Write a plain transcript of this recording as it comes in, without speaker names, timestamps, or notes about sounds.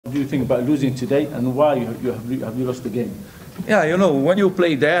do you think about losing today, and why have you lost the game? Yeah, you know, when you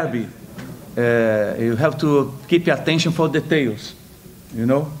play derby, you have to keep your attention for details, you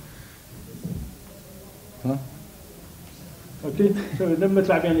know. Huh? اوكي لما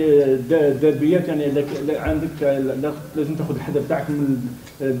تلعب يعني ديربيات يعني عندك لازم تاخذ الحذر تاعك من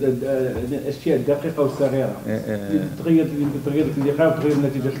الاشياء الدقيقه والصغيره تغير لك اللقاء وتغير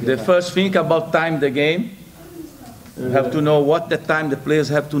نتيجه اللقاء. The first thing about time the game, you have to know what the time the players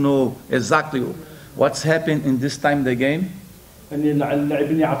have to know exactly what's happened in this time the game. يعني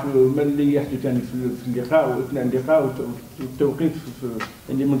اللاعبين يعرفوا ما اللي يحدث يعني في اللقاء واثناء اللقاء والتوقيت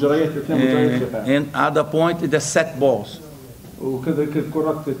يعني مجريات اثناء مجريات اللقاء. And other point is the set balls. وكذلك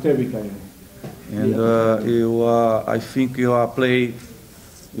الكرات التابكه يعني. And I think you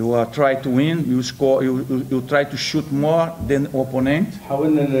try to win, you score, you try to shoot more than opponent.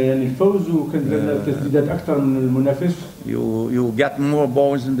 حاولنا يعني الفوز وكان لنا تسديدات اكثر من المنافس. You get more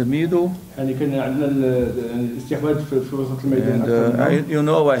balls in the middle. يعني كان عندنا الاستحواذ في وسط الميدان. And you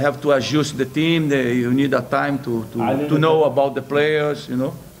know I have to adjust the team. You need a time to know about the players, you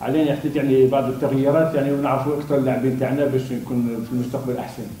know. علينا يحدث يعني بعض التغييرات يعني ونعرفوا اكثر اللاعبين تاعنا باش يكون في المستقبل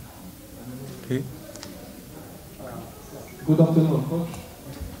احسن. Okay. Good afternoon, coach.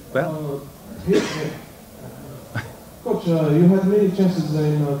 Well, coach, you had many chances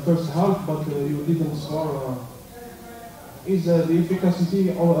in the first half, but you didn't score. Is the efficacy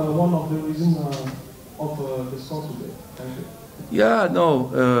one of the reasons of the score today? Thank you. Yeah,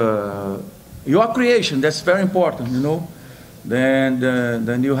 no. Your creation, that's very important, you know.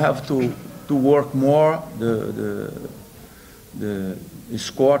 Then you have to work more the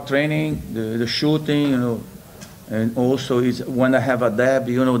score training, the shooting, you know. And also, when I have a dab,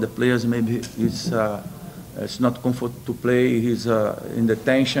 you know, the players maybe it's not comfortable to play. He's in the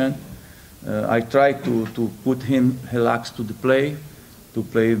tension. I try to put him relaxed to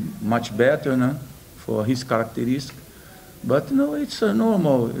play much better, you know, for his characteristics. But no, it's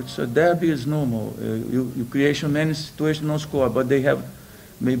normal. It's a derby is normal. You create many situations no score, but they have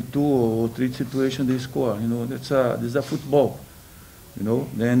maybe 2 or 3 situations they score. You know, this is a football. You know,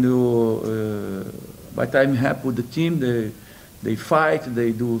 then but I'm happy with the team. They fight.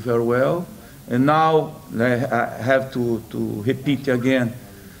 They do very well. And now I have to repeat again.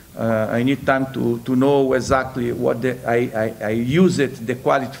 I need time to know exactly what I use it, the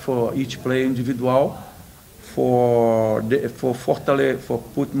quality for each player individual, for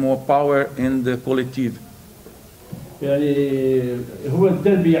put more power in the collective. يعني هو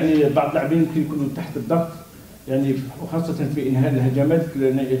الدربي يعني بعض اللاعبين يكونوا تحت الضغط يعني وخاصة في إنهاء الهجمات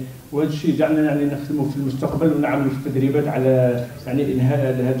وهذا الشيء جعلنا يعني نخدمه في المستقبل ونعمل في التدريبات على يعني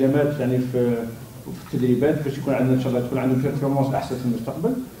إنهاء الهجمات يعني في التدريبات باش يكون عندنا إن شاء الله تكون عندنا بيرفورمانس أحسن في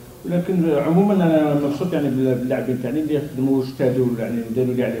المستقبل. ولكن عموما أنا مبسوط يعني باللاعبين تاعي اللي يخدموا واجتهدوا يعني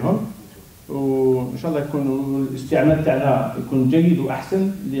داروا اللي عليهم وإن شاء الله يكون الاستعمال تاعنا يكون جيد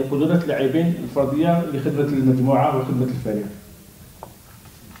وأحسن لقدرات اللاعبين الفردية لخدمة المجموعة وخدمة الفريق.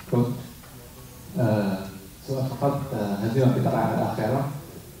 سؤال فقط هزيمة في الدقائق الأخيرة،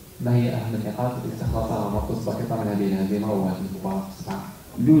 ما هي أهم النقاط التي استخلصها مركز بسيطة من هذه الهزيمة وهذه المباراة الصعبة؟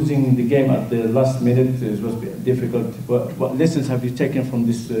 Losing the game at the last minute was difficult. What lessons have you taken from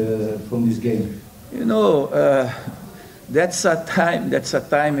this game? You know, that's a time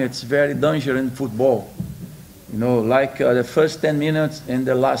it's very dangerous in football. You know, like the first 10 minutes and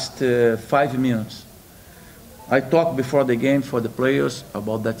the last 5 minutes. I talked before the game for the players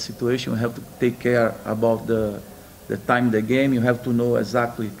about that situation. You have to take care about the time of the game. You have to know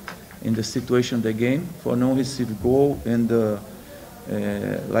exactly in the situation of the game for no receive goal and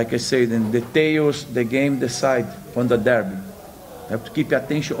like I said, in details the game decide on the derby. You have to keep your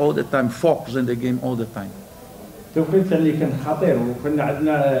attention all the time, focus on the game all the time. التوقيت يعني كان خطير وكنا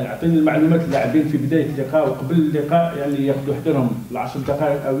عطينا المعلومات للاعبين في بدايه اللقاء وقبل اللقاء يعني ياخذوا حذرهم العشر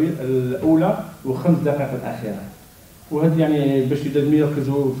دقائق الاولى وخمس دقائق الاخيره وهذا يعني باش لازم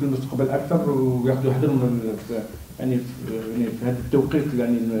يركزوا في المستقبل اكثر وياخذوا حذرهم يعني في هذا التوقيت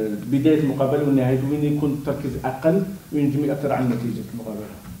يعني بدايه المقابله والنهايه وين يكون التركيز اقل وينجم ياثر على نتيجه المقابله.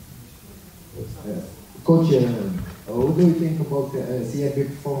 Coach, what do you think about CFB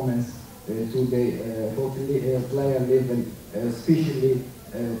performance today, both player level, especially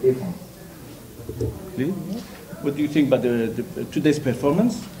defense? What do you think about today's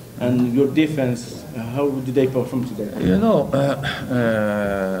performance and your defense? How did they perform today? You know,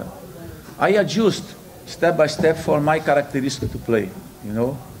 I adjust step by step for my characteristic to play. You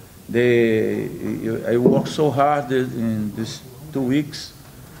know, I work so hard in these 2 weeks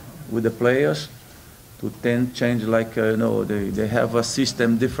with the players. To change like you know they have a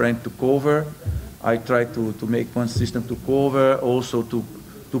system different to cover. I try to make one system to cover, also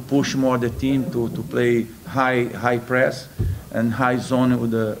to to push more the team to play high press and high zone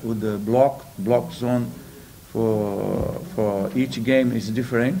with the block zone for each game is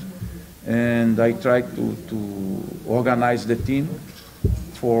different, and I try to organize the team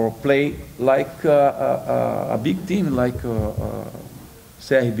for play like a big team like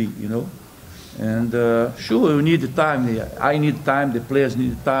CRB, you know. And sure, we need time. I need time. The players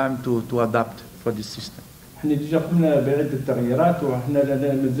need time to adapt for this system. احنا ديجا قمنا بعدة تغييرات وحنا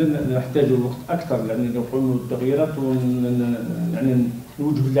مازلنا نحتاج وقت اكثر لان لو قمنا بالتغييرات يعني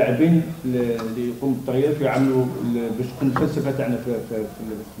نوجه اللاعبين اللي يقوموا بالتغييرات ويعملوا باش تكون الفلسفه تاعنا في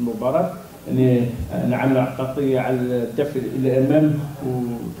المباراه يعني نعملوا اعتقاديه على الدفع الى امام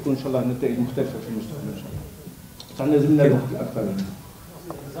وتكون ان شاء الله نتائج مختلفه في المستقبل ان شاء الله. صح لازمنا الوقت الاكثر.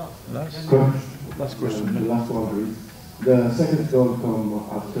 Last question. The last one, please. The second goal comes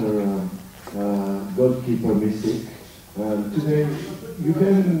after goalkeeper mistake. Today, you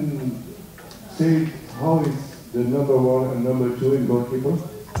can say how is the number 1 and number 2 in goalkeeper?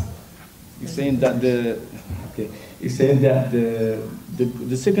 You're saying that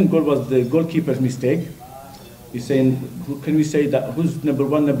the second goal was the goalkeeper's mistake. You're saying, can we say that who's number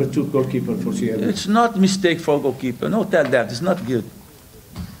 1, number 2 goalkeeper for CRB? It's not mistake for goalkeeper. No, tell that. It's not good.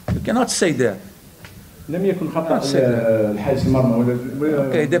 You cannot say that. لم يكن خطأ الحارس المرمى ولا.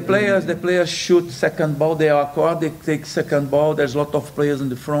 Okay, the players shoot second ball. They are caught. They take second ball. There's a lot of players in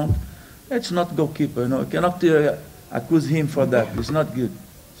the front. It's not goalkeeper. No, you cannot accuse him for that. It's not good.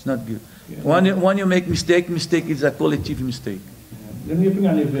 It's not good. When you make mistake is a collective mistake. لم يكن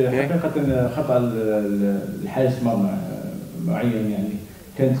يعني حقيقة خطأ الحارس المرمى معين يعني.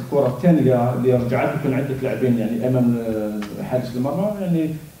 كانت الكرة الثانية اللي رجعت يكون عندك لاعبين يعني امام حارس المرمى يعني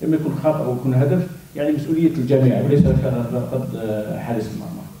لما يكون خطأ او يكون هدف يعني مسؤولية الجميع وليس فقط حارس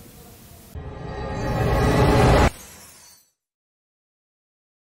المرمى.